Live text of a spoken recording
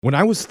When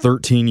I was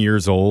 13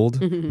 years old,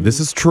 this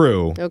is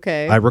true.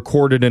 Okay. I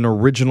recorded an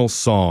original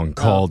song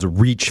called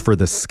Reach for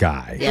the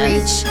Sky.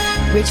 Yes.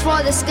 Reach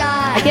for the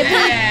sky. I can't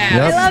believe,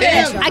 Yep. I love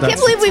it. I can't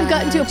believe we've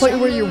gotten to a point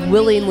where you're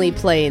willingly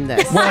playing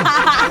this.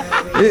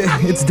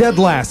 It's dead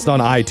last on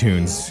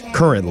iTunes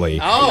currently.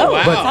 Oh,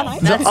 wow.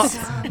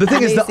 The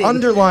thing is, the Amazing.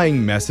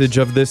 underlying message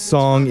of this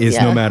song is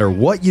no matter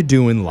what you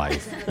do in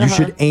life, you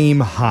should aim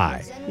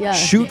high. Yeah.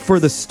 Shoot for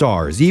the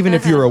stars, even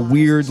if you're a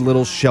weird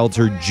little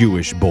sheltered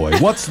Jewish boy.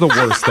 What's the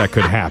worst that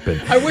could happen?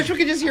 I wish we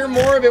could just hear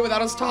more of it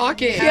without us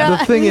talking.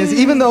 The thing is,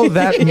 even though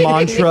that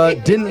mantra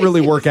didn't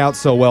really work out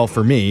so well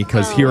for me,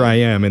 because here I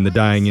am in the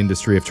dying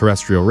industry of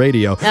terrestrial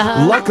radio,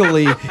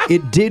 luckily,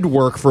 it did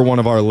work for one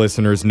of our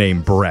listeners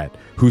named Brett,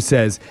 who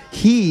says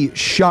he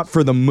shot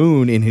for the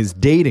moon in his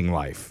dating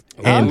life.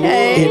 And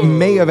it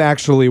may have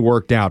actually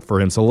worked out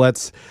for him. So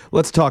let's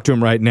talk to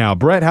him right now.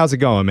 Brett, how's it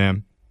going,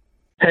 man?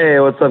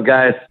 Hey, what's up,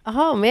 guys?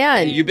 Oh,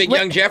 man. You big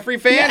young Jeffrey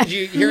fan? Did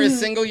you hear his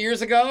single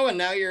years ago and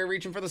now you're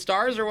reaching for the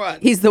stars or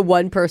what? He's the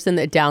one person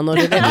that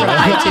downloaded it from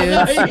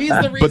iTunes. He's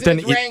the reason But then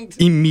it's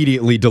ranked.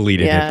 immediately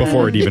deleted Yeah. it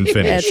before it even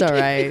finished. That's all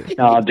right.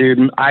 Oh,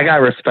 dude, I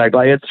got respect.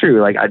 Like, it's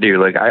true. Like, I do.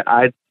 Like,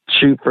 I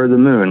shoot for the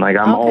moon. Like,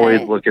 I'm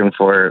always looking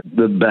for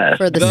the best.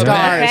 For the The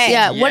stars. best.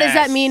 Yeah. What does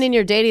that Yes. mean in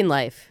your dating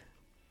life?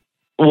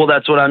 Well,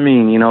 that's what I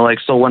mean. You know, like,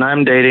 so when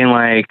I'm dating,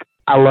 like,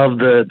 I love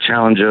the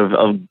challenge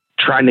of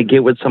trying to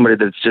get with somebody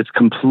that's just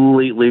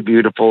completely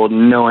beautiful,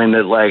 knowing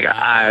that, like,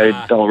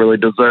 I don't really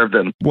deserve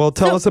them. Well,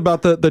 tell us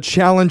about the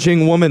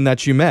challenging woman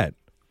that you met.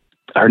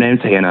 Her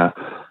name's Hannah,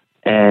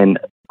 and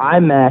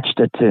I matched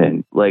a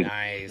 10. Like,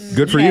 Nice.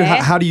 Good for you.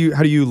 How do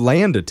you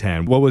land a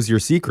 10? What was your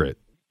secret?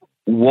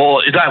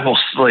 well, that was,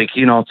 like,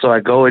 you know, so I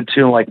go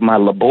into, like, my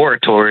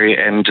laboratory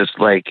and just,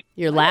 like,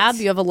 Your lab?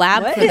 You have a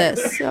lab for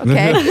this.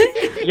 Okay.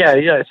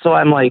 yeah. So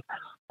I'm like,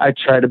 I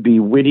try to be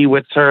witty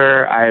with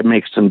her. I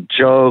make some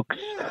jokes.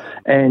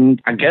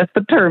 And I guess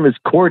the term is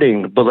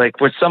courting, but like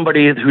with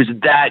somebody who's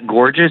that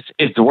gorgeous,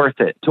 it's worth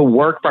it to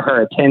work for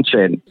her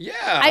attention. Yeah.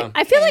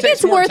 I feel like Takes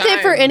it's more worth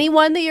it for time.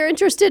 anyone that you're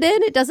interested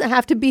in. It doesn't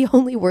have to be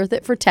only worth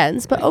it for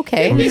tens, but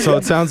okay. So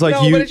it sounds like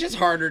No, but it's just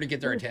harder to get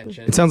their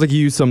attention. It sounds like you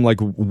used some like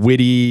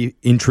witty,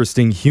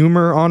 interesting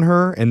humor on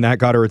her, and that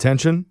got her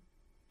attention.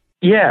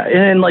 Yeah,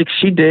 and like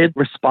she did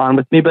respond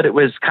with me, but it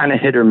was kind of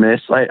hit or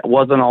miss. I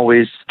wasn't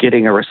always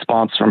getting a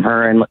response from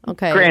her. And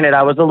granted,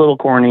 I was a little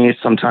corny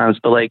sometimes,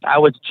 but like I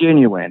was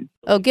genuine.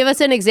 Oh, give us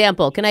an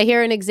example. Can I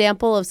hear an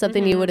example of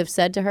something you would have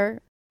said to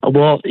her?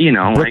 Well, you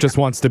know, Brooke like, just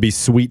wants to be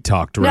sweet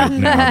talked right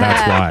now.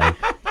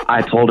 That's why.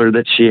 I told her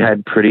that she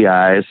had pretty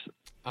eyes.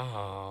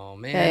 Oh,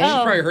 man. Okay.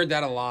 She's probably heard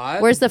that a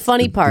lot. Where's the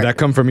funny part? Did that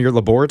come from your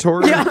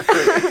laboratory?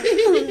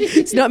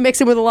 It's not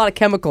mixing with a lot of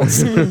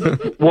chemicals.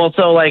 Well,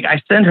 so like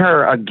I sent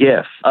her a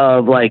gif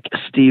of like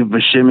Steve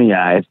Buscemi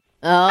eyes.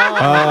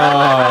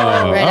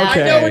 Oh, Right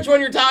okay. I know which one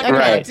you're talking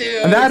about,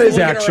 too. And that He's is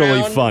looking actually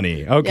around.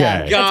 funny.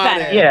 Okay.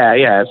 Got it.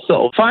 Yeah.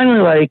 So finally,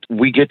 like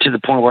we get to the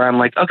point where I'm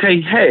like,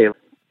 okay, hey,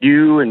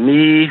 you and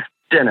me,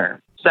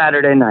 dinner,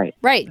 Saturday night.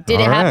 Right. Did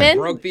it All right. happen?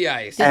 Broke the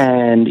ice.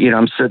 And, you know,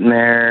 I'm sitting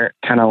there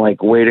kind of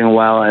like waiting a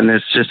while. And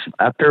it's just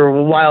after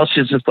a while,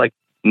 she's just like,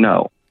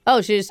 no. Oh,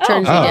 she just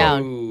turns you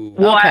down. Ooh.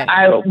 Well, Okay.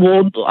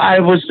 I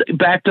was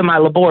back to my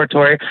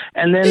laboratory.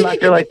 And then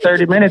after like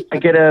 30 minutes, I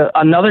get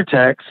another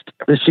text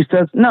that she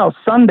says, no,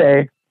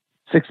 Sunday,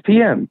 6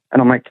 p.m.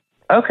 And I'm like,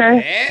 okay.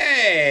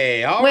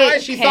 Hey, all Wait,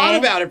 right. She okay. thought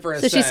about it for a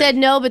So she sec. said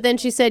no, but then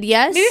she said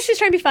yes? Maybe she's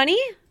trying to be funny.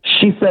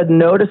 She said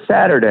no to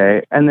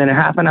Saturday. And then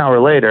half an hour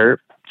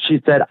later, she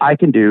said, I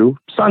can do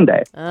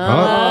Sunday.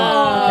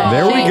 Oh.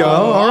 There we go.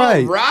 All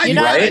right. Right. You're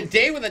You're not- on a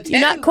date with a 10. You're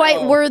not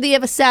quite worthy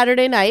of a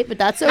Saturday night, but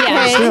that's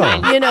okay.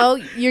 Still. You know,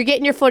 you're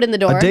getting your foot in the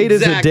door. A date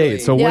is a Exactly. date.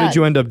 So what Yeah. did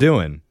you end up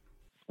doing?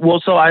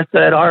 Well, so I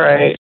said, all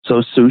right,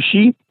 so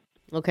sushi.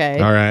 Okay.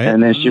 All right.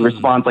 And then she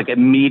responds like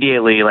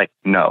immediately, like,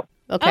 no.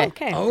 Okay.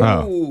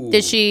 Oh.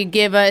 Did she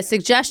give a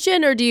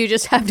suggestion, or do you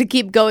just have to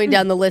keep going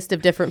down the list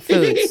of different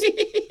foods?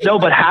 No,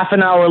 but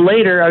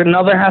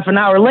another half an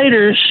hour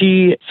later,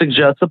 she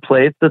suggests a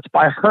place that's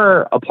by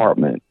her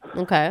apartment.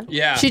 Okay.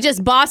 Yeah. She's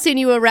just bossing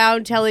you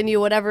around, telling you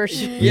whatever.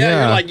 Yeah, Yeah.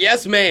 you're like,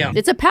 yes, ma'am.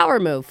 It's a power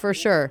move for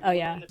sure. Oh,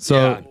 yeah. So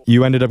Yeah.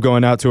 you ended up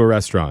going out to a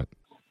restaurant.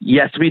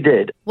 Yes, we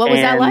did. What was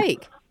that And,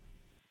 like?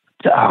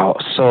 Oh,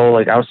 so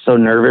like I was so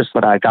nervous,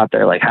 but I got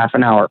there like half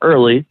an hour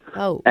early,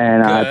 Oh.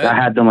 and Good. I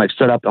had them like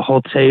set up the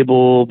whole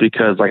table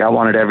because like I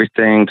wanted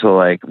everything to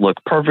like look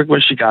perfect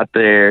when she got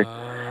there.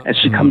 And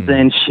she comes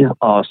in,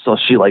 so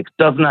she like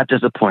does not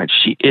disappoint.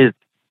 She is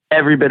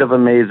every bit of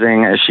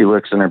amazing as she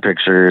looks in her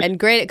pictures. And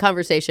great at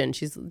conversation.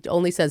 She's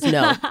only says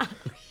no.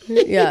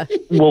 Yeah.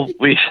 Well,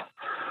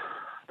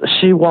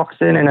 she walks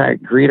in and I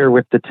greet her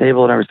with the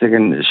table and everything,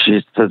 and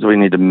she says we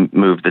need to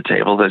move the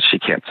table, that she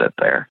can't sit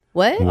there.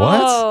 What?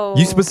 What? Oh.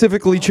 You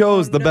specifically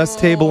chose the best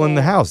table in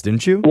the house,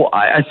 didn't you? Well,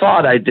 I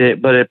thought I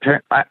did, but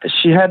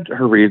she had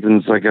her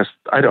reasons. I guess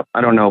I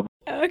don't know.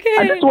 Okay.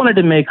 I just wanted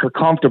to make her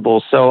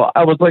comfortable, so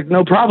I was like,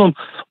 no problem.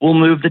 We'll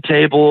move the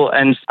table,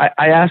 and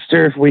I asked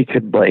her if we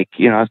could, like,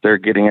 you know, as they're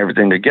getting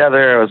everything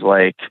together, I was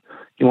like,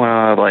 you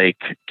want to like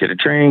get a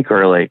drink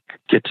or like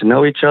get to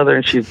know each other?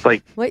 And she's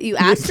like, What, you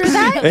asked her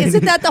that?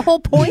 Isn't that the whole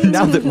point?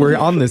 Now that we're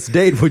on this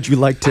date, would you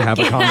like to have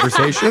a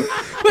conversation?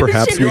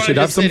 Perhaps we should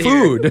have some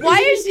food. Why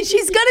is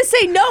she's going to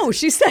say no?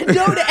 She said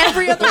no to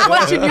every other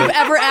question you've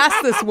ever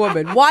asked this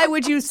woman. Why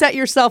would you set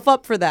yourself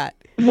up for that?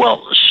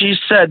 well, she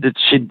said that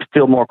she'd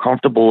feel more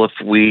comfortable if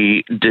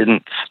we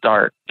didn't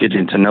start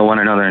getting to know one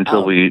another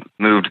until we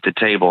moved the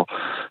table.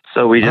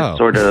 So we just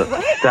sort of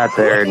sat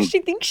there. Who And does she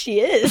think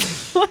she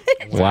is? What?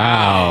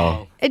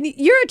 Wow. And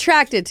you're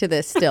attracted to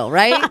this still,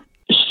 right?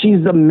 she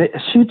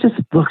just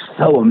looks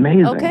so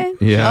amazing. Okay.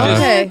 Yeah.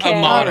 Okay. Okay.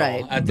 A model. All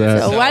right. at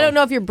this, So I don't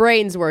know if your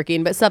brain's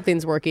working, but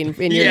something's working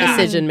in your Yeah.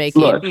 decision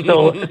making. Look,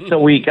 so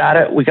we got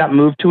it. We got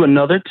moved to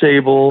another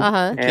table,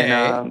 Uh-huh.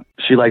 and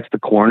she likes the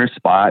corner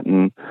spot,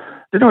 and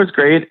dinner was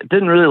great. It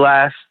didn't really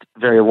last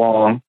very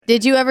long.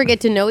 Did you ever get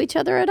to know each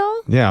other at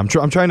all? Yeah, I'm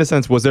trying to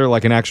sense, was there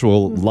like an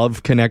actual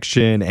love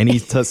connection, any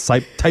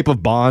type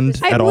of bond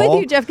I'm at with all?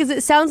 you, Jeff, because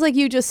it sounds like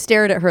you just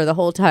stared at her the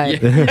whole time.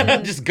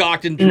 just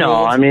gawked and No,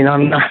 drooled. I mean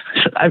I'm not.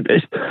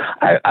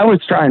 I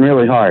was trying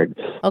really hard.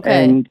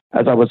 Okay. And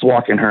as I was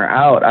walking her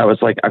out, I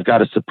was like, "I've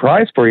got a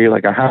surprise for you.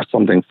 Like I have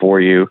something for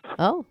you."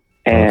 Oh.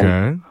 And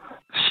Okay.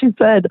 she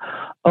said,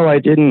 "Oh, I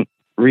didn't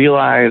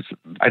realize.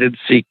 I didn't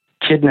see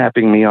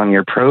kidnapping me on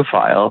your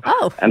profile."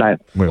 Oh. And I,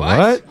 Wait,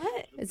 What?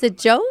 what? It's a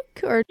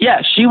joke or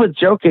yeah, she was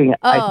joking.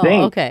 Oh, I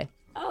think. okay.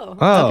 Oh.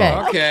 Oh, Okay.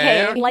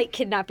 Okay. Light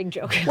kidnapping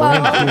joke. Well,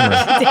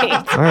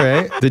 Date. all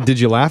right. Did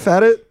you laugh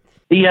at it?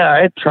 Yeah,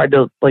 I tried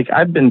to,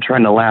 I've been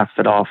trying to laugh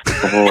it off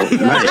the whole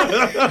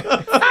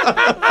night.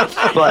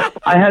 But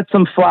I had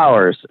some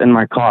flowers in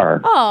my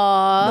car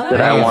Aw. that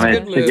I Nice,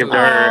 wanted good to give move. to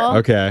her. Aw.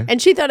 Okay.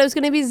 And she thought it was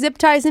going to be zip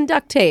ties and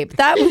duct tape.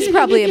 That was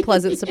probably a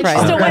pleasant surprise.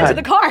 Still went to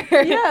the car.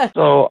 Yeah.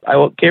 So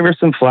I gave her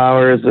some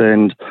flowers,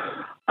 and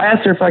I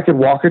asked her if I could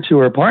walk her to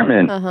her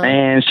apartment. Uh-huh.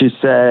 And she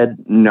said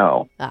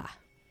no. And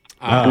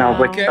I was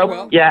like, Okay, oh,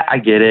 well, yeah, I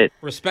get it.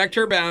 respect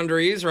her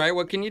boundaries, right?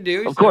 What can you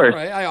do? Of course.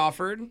 Right, I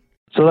offered.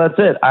 So that's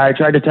it. I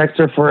tried to text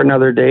her for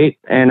another date,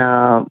 and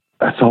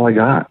that's all I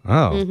got.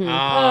 Oh,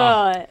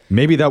 Mm-hmm.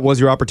 maybe that was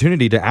your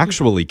opportunity to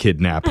actually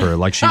kidnap her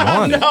like she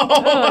wanted.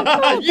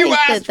 You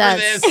asked for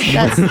that's, this.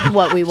 That's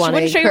what we want to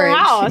Wouldn't show your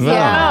encourage. house. No.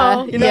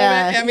 Yeah. You know,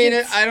 yeah. I mean,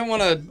 I don't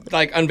want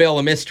to unveil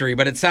a mystery,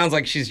 but it sounds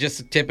like she's just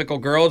a typical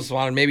girl. Just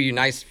wanted maybe a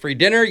nice free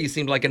dinner. You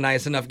seemed like a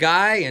nice enough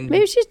guy, and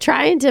Maybe she's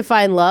trying to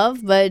find love,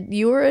 but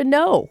you were a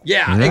no.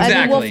 yeah, Yeah. exactly.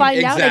 I mean, we'll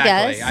find out, I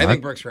exactly. guess. I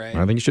think Brooke's right.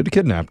 I think you should have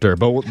kidnapped her.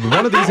 But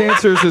one of these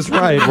answers is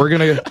right. We're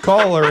going to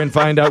call her and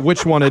find out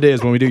which one it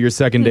is when we do your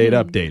second date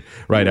update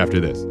right after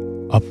this.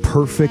 A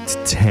perfect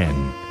 10.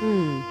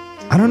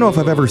 I don't know if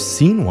I've ever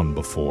seen one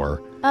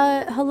before.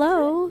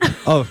 Hello?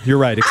 Oh, you're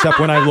right, except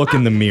when I look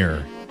in the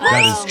mirror.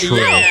 That is true,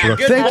 Yeah, Brooke.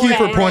 good Thank you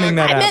for point. pointing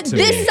that I out meant to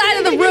this me. side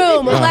of the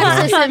room,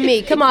 Alexis and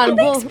me. Come on.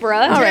 Thanks,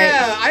 Brooke. All right.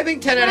 Yeah, I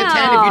think 10 out of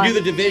 10 if you do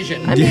the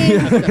division. I mean,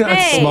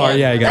 That's smart.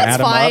 Yeah, you got to add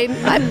that's them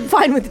up. fine. I'm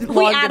fine with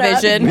long add up.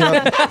 division.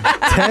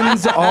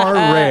 Tens are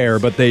rare,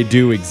 but they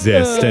do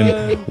exist.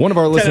 And one of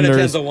our 10 out of 10 is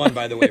listeners, a 1,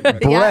 by the way,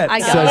 Brooke. Brett, I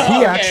got says it.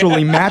 he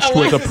actually matched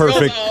with a Alexis goes,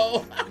 perfect.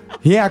 "Oh."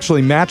 He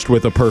actually matched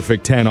with a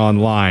perfect 10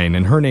 online,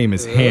 and her name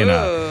is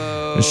Hannah.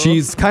 And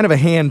she's kind of a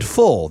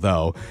handful,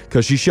 though,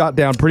 because she shot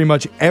down pretty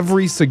much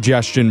every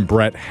suggestion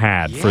Brett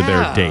had for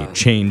their Yeah. date.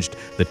 Changed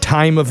the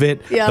time of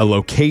it, Yep. the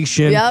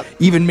location, Yep.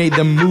 even made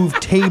them move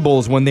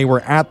tables when they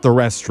were at the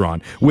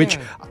restaurant, which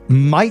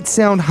might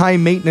sound high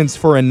maintenance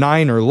for a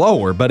 9 or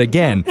lower, but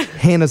again,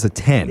 Hannah's a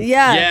 10.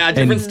 Yeah. Yeah,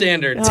 different And-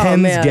 standards. Oh,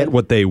 10s man. get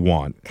what they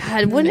want.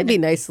 God, wouldn't it be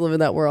nice to live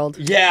in that world?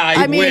 Yeah,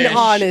 I mean, wish.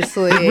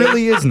 honestly. It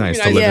really is nice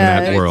to live in Yeah.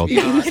 that world.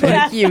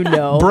 Like, you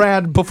know.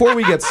 Brad, before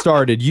we get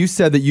started, you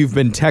said that you've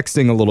been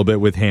texting a little bit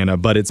with Hannah,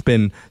 but it's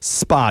been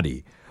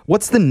spotty.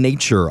 What's the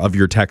nature of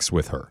your text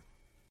with her?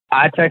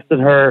 I texted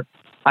her.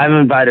 I've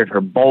invited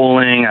her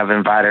bowling. I've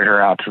invited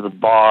her out to the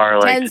bar.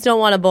 Tens don't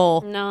want a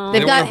bowl. No. They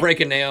They've want got to break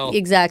a nail.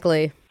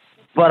 exactly.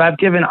 But I've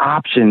given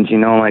options,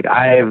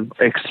 I've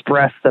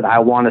expressed that I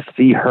want to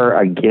see her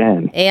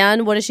again.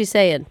 And what is she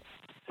saying?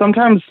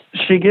 Sometimes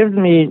she gives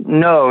me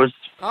no's,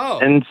 Oh.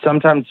 and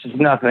sometimes just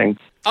nothing.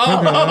 Oh,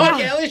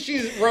 okay. At least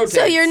she's rotating.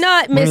 So you're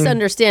not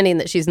misunderstanding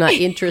that she's not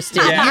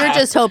interested. Yeah. You're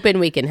just hoping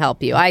we can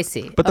help you. I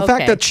see. But the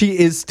fact that she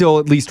is still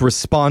at least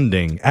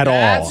responding at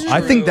That's all, I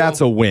think true.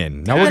 that's a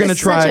win. Now we're That going to is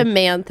try. such a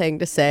man thing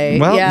to say.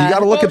 Well, yeah. you got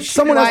to look Well, at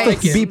someone else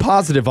right. to be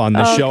positive on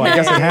this show. I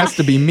guess it has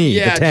to be me,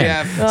 Yeah, the 10.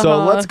 Jeff. So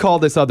Uh-huh. let's call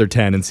this other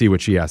 10 and see what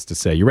she has to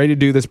say. You ready to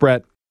do this,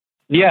 Brett?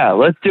 Yeah,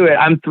 let's do it.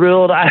 I'm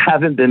thrilled. I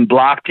haven't been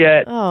blocked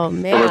yet. Oh So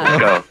let's man.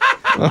 go.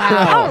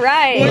 Wow. All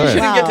right. We All right.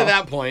 shouldn't get Wow. to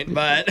that point,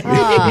 but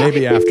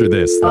Maybe after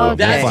this, though. Okay.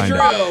 that's We'll find true.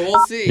 out.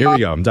 We'll see. Here we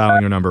go. I'm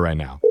dialing her number right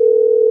now.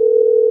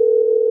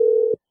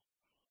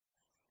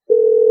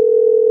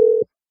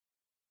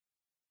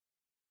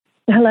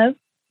 Hello?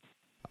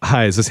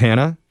 Hi, is this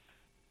Hannah?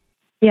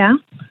 Yeah?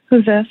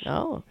 Who's this?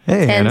 Oh.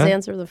 Hey, Tens Hannah.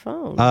 answer the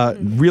phone.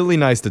 Really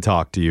nice to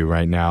talk to you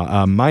right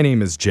now. My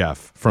name is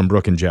Jeff from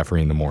Brooke and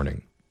Jeffrey in the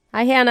Morning.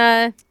 Hi,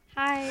 Hannah.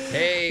 Hi.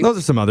 Hey. Those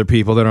are some other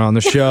people that are on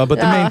the show, but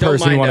the main Don't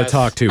person you mind want to us.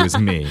 talk to is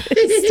me.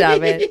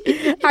 Stop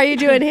it. How are you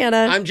doing,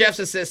 Hannah? I'm Jeff's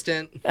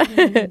assistant.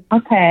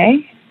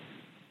 Okay.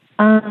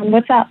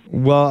 What's up?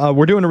 Well,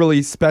 we're doing a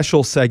really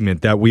special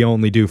segment that we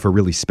only do for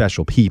really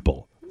special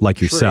people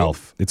like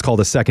yourself. It's called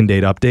a second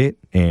date update,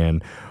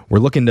 and we're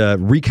looking to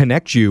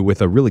reconnect you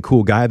with a really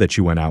cool guy that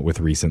you went out with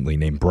recently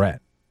named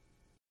Brett.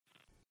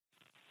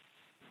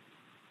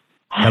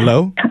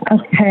 Hello?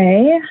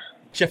 Okay.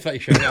 Jeff thought you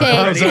showed up Hey.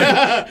 already.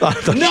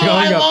 thought No, you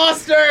I hung up.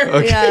 lost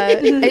her.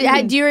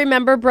 Yeah. Do you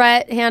remember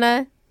Brett,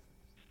 Hannah?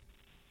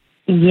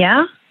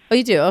 Yeah. Oh,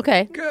 you do?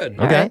 Okay. Good. Okay.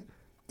 All right.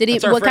 Did he?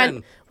 That's our What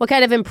friend.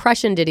 kind of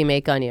impression did he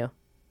make on you?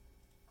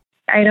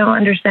 I don't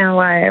understand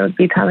why I would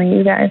be telling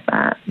you guys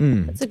that.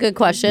 That's a good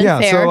question. Yeah,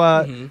 Fair.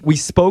 so we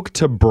spoke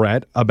to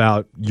Brett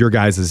about your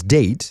guys'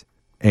 date,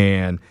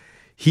 and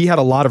he had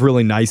a lot of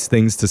really nice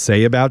things to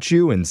say about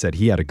you and said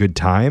he had a good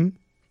time.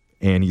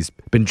 And he's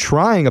been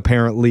trying,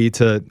 apparently,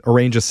 to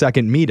arrange a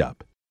second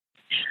meetup.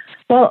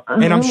 Well,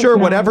 And I'm sure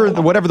no. whatever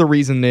the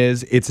reason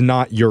is, it's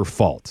not your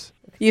fault.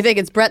 You think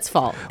it's Brett's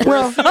fault? We're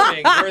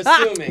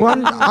assuming.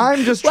 Well, I'm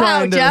just Wow,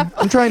 trying to. Jeff.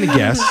 I'm trying to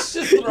guess.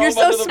 You're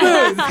so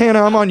smooth.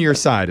 Hannah, I'm on your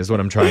side, is what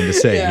I'm trying to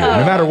say here.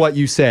 No matter what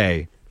you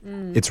say,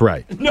 it's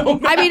right.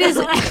 I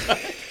mean,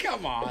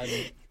 Come on.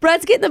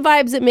 Brett's getting the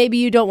vibes that maybe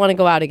you don't want to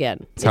go out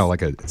again. That's how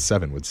like a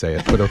 7 would say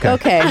it, but okay.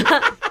 Okay.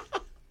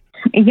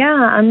 Yeah,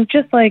 I'm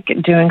just like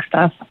doing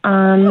stuff.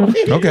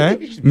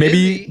 Okay.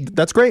 Maybe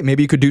that's great.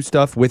 Maybe you could do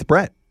stuff with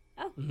Brett.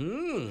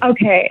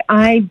 Okay,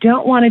 I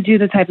don't want to do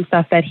the type of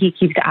stuff that he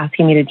keeps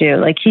asking me to do.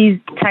 Like, he's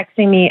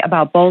texting me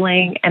about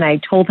bowling, and I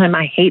told him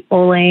I hate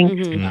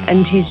bowling,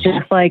 and he's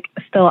just like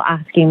still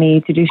asking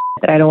me to do shit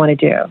that I don't want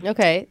to do.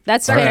 Okay.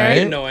 That's All fair. right.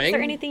 Annoying. Is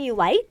there anything you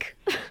like?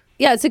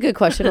 Yeah, it's a good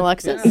question,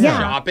 Alexis. Yeah.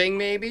 Shopping,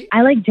 maybe?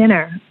 I like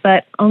dinner,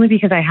 but only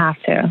because I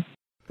have to.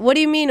 What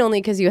do you mean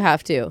only because you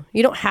have to?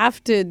 You don't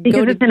have to Because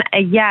go to...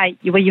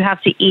 it's well, you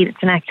have to eat. It's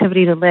an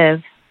activity to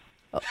live.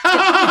 She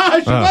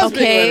must be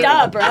Okay. with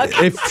Duh, him.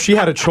 Brooke. If she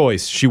had a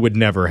choice, she would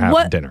never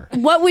have dinner.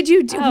 What would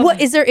you do?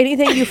 What is there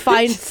anything you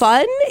find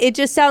fun? It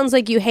just sounds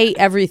like you hate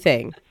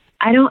everything.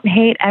 I don't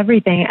hate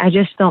everything. I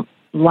just don't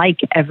like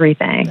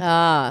everything.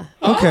 Ah.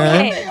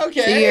 Okay.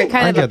 Okay. So you're I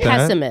kind of a get that.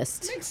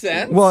 pessimist. Makes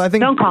sense. Well, I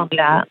think Don't call me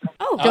that.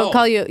 Don't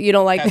call you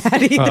don't like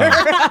that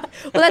either.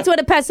 Well, that's what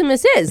a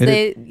pessimist is.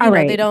 They All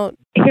right. they don't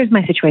Here's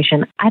my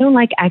situation. I don't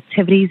like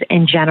activities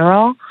in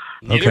general,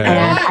 Neither Okay. do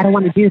and I don't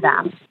want to do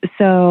them.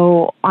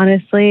 So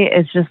honestly,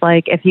 it's just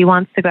like if he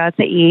wants to go out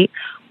to eat,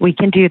 we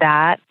can do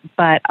that.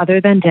 But other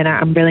than dinner,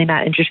 I'm really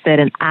not interested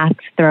in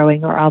axe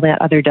throwing or all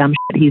that other dumb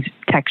shit he's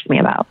texted me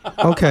about.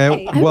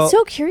 okay. I'm Well,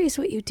 so curious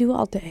what you do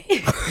all day.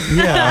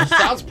 yeah.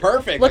 Sounds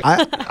perfect.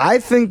 I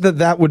think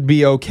that would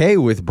be okay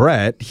with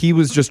Brett. He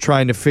was just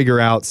trying to figure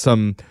out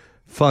some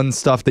fun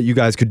stuff that you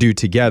guys could do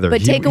together.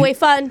 But take away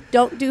fun.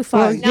 Don't do Well,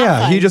 fun.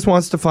 yeah, fun. he just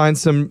wants to find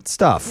some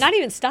stuff. Not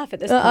even stuff at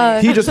this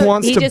point. He just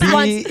wants He to just be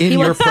wants- in he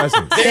your wants-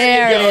 presence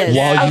There it is.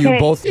 while you Okay.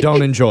 both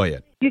don't enjoy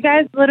it. You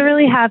guys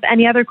literally have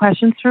any other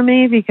questions for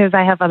me? Because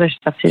I have other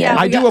stuff to Yeah. do.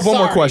 I do have one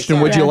more Sorry, question.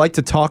 sorry. Would you like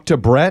to talk to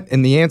Brett?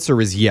 And the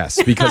answer is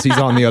yes, because he's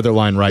on the other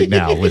line right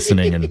now,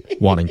 listening and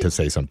wanting to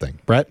say something.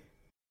 Brett?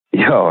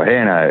 Yo,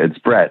 Hannah, it's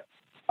Brett.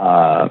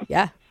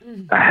 Yeah.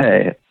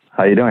 Hey,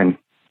 how you doing?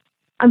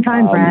 I'm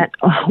fine, Brett.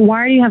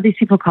 Why do you have these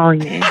people calling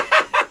me?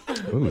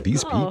 Ooh,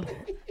 these people.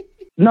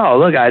 No,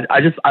 look,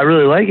 I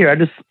really like you. I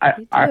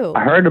do.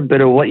 heard a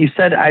bit of what you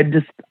said.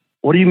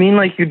 What do you mean,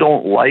 like you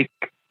don't like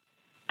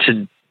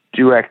to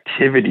do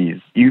activities?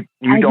 You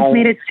I don't. just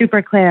made it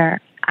super clear.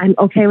 I'm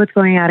okay with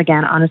going out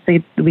again.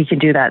 Honestly, we can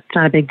do that. It's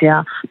not a big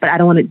deal. But I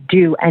don't want to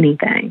do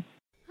anything.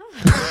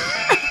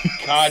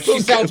 God, she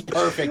sounds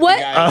perfect. What?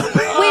 You guys. Wait,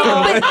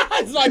 but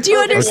It's not do you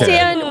perfect.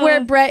 understand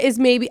where Brett is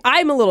maybe?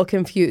 I'm a little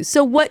confused.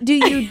 So what do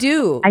you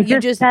do? I You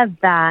just said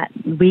that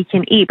we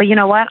can eat. But you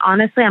know what?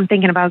 Honestly, I'm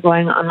thinking about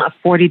going on a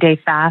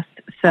 40-day fast.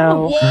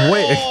 So Whoa,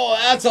 Wait.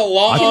 that's a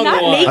long Can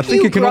that one. make I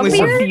think you can only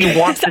grumpier? What do you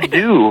want to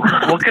do?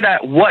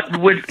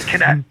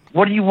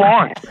 What do you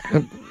want?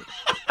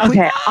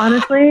 okay,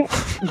 honestly,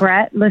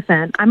 Brett,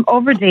 listen, I'm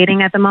over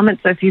dating at the moment.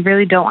 So if you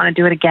really don't want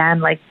to do it again,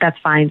 like that's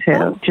fine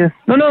too. Just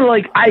No,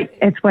 like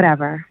it's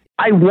whatever.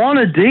 I want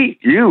to date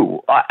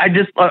you. I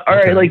just all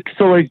right. Like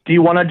so, like, do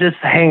you want to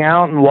just hang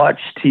out and watch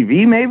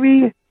TV?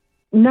 Maybe.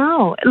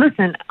 No,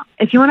 listen,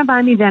 if you want to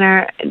buy me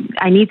dinner,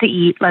 I need to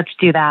eat. Let's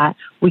do that.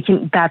 We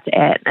can, that's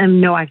it.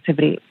 And no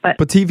activity. But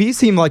But TV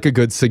seemed like a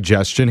good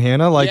suggestion,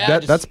 Hannah. Like Yeah,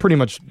 that's just- pretty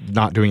much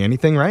not doing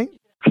anything, right?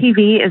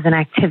 TV is an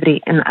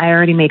activity. And I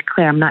already made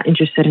clear I'm not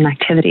interested in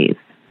activities.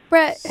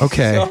 Brett.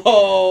 Okay.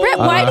 Oh, Brett,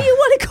 why do you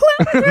want to go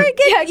out with her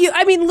again?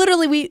 I mean,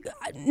 literally,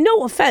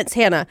 no offense,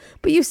 Hannah,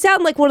 but you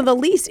sound like one of the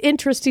least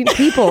interesting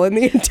people in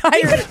the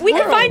entire We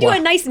could find you world.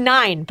 a nice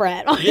 9,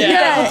 Brett.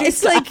 Yeah,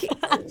 it's like,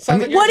 Sounds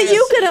like what are you're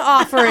you going to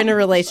offer in a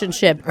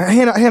relationship?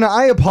 Hannah,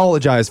 I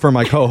apologize for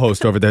my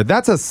co-host over there.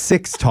 That's a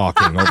 6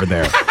 talking over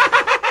there.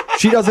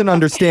 She doesn't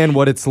understand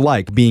what it's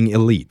like being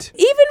elite.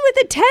 Even with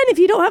a 10 if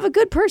you don't have a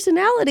good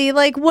personality.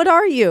 Like, what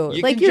are you?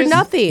 You Like, can you're just-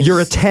 nothing. You're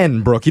a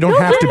 10, Brooke. You don't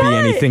have to be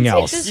anything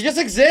else. You just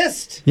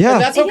exist. Yeah.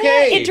 And that's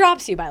okay. Yeah, it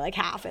drops you by like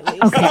half at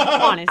least.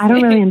 Honestly. I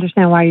don't really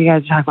understand why you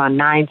guys are talking about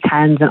 9,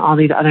 10s, and all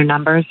these other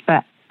numbers,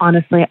 but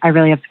honestly, I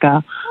really have to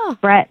go.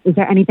 Brett, is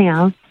there anything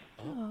else?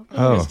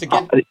 Oh. Just to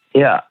get-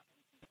 Yeah.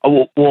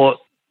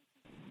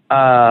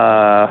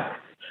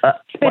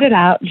 Spit it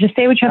out. Just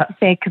say what you have to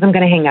say because I'm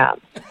going to hang up.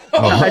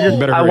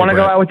 Better I hurry, want to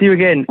go Brett. out with you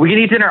again. We can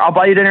eat dinner. I'll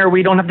buy you dinner.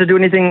 We don't have to do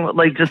anything.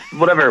 Like, just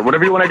whatever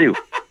you want to do.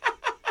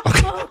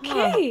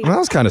 Okay. Well, that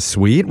was kind of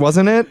sweet,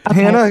 wasn't it,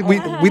 Hannah?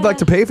 We'd like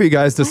to pay for you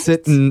guys to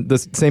sit in the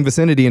same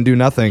vicinity and do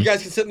nothing. You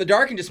guys can sit in the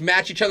dark and just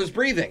match each other's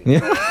breathing.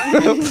 All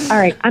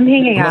right, I'm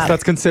hanging Unless up.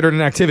 that's considered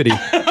an activity.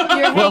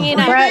 You're hanging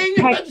up. Brett,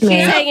 text me.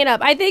 She's hanging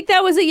up. I think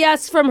that was a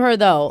yes from her,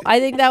 though. I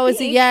think that was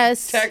a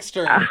yes. Text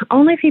her.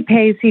 Only if he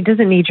pays. He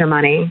doesn't need your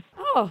money.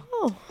 Oh.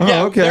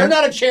 Yeah, okay. they're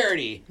not a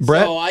charity.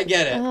 Brett? So I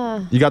get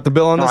it. You got the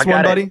bill on No, this I got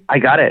one, it. buddy? I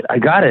got it.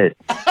 Okay.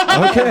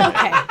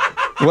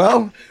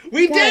 Well,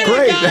 We did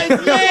Great.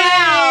 it,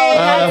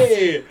 guys!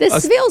 Yay!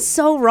 This feels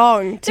so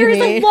wrong to There's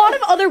me. a lot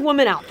of other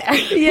women out there.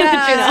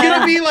 Yeah. It's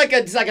gonna be like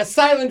a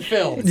silent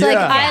film. It's like,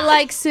 Yeah. I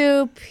like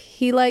soup.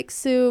 He likes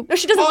soup. No,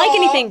 she doesn't like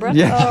anything, bro.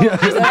 yeah. She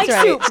doesn't like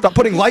right. soup. Stop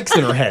putting likes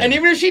in her head. And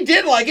even if she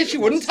did like it, she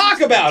wouldn't talk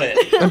about it.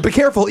 And be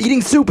careful,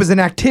 eating soup is an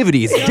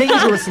activity. It's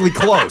dangerously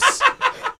close.